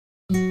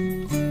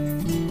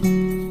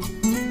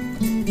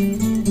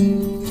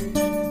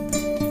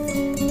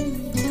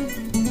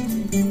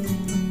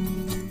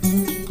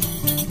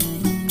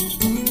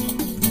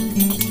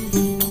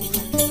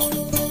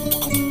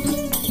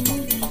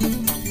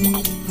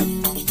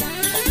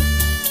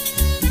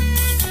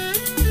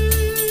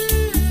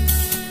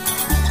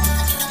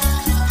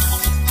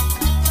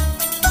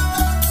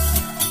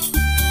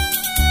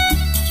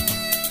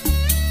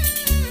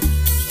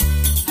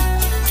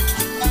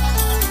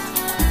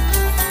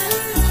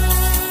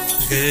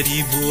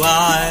غريب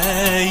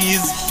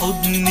وعايز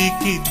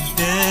حضنك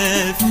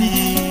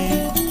الدافي،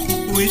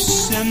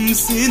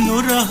 والشمس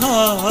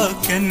نورها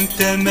كان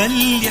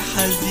تملي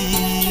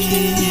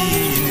حزين،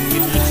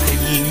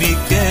 والحلم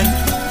كان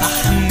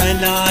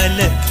احمال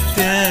على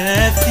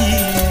كتافي،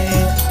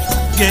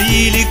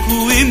 جايلك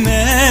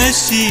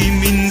وماشي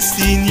من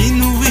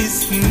سنين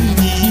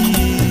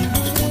وسنين،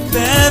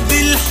 باب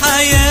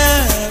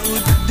الحياة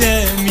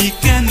قدامي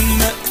كان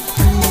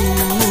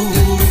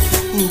مقفول،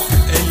 وفي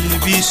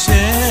قلبي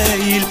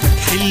شايل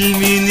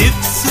حلم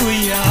نفسه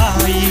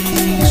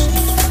يعيش،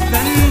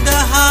 بانده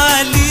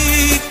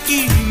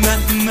عليكي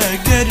مهما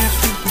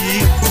جرحي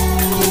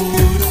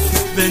يكون،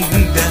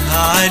 بانده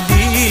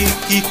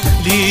عليكي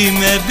ليه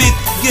ما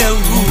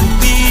بتجاوبيش،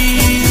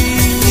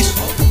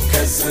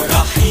 عكاز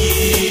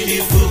رحيلي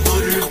في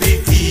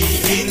غربتي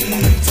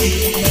انتي،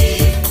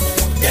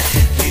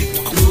 ضحكة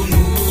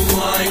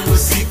دموعي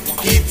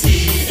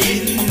وسكتي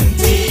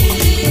انتي،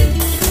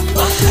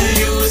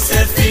 بحري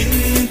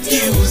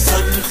وسفينتي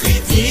وصرختي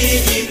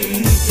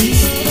انتي،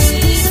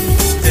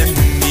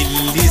 دمي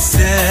اللي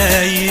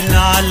سايل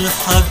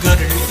عالحجر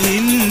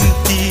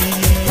انتي،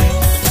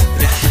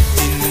 ريحة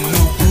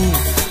النجوم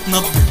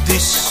نبض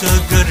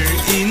الشجر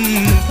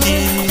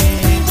انتي،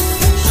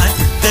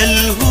 حتى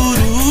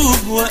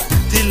الهروب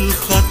وقت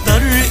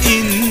الخطر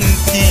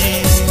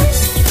انتي،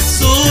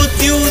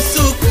 صوتي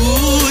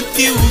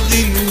وسكوتي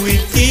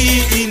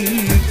وغنوتي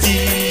انتي.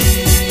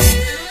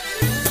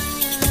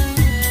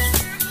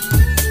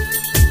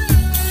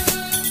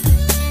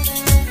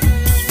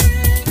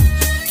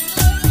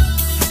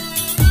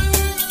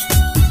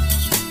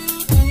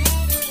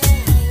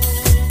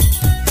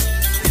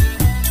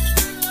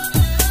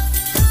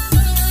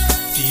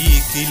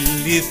 فيك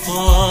اللي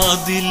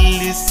فاضل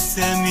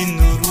لسه من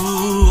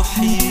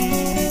روحي،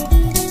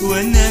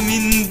 وانا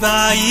من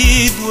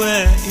بعيد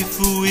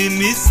واقف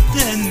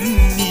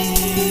ومستني،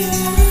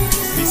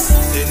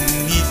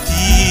 مستني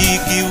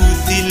تيجي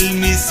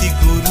وتلمسي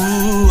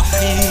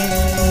جروحي،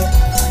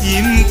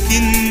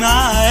 يمكن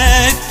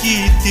معاكي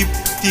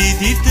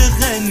تبتدي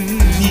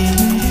تغني،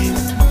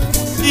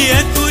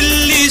 يا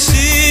كل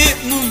شيء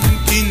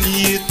ممكن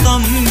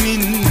يطمني،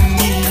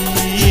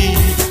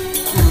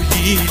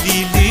 قوليلي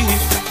ليه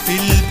في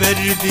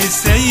البرد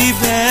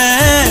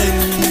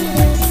سايباني،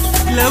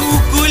 لو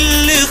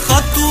كل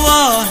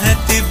خطوة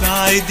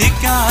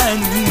هتبعدك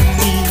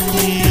عني،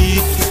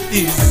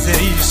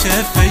 ازاي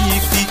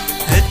شفايفي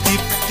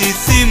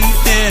هتبتسم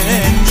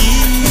تاني،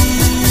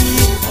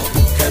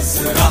 عكاز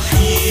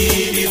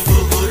رحيلي في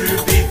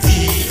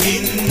غربتي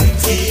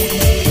انتي،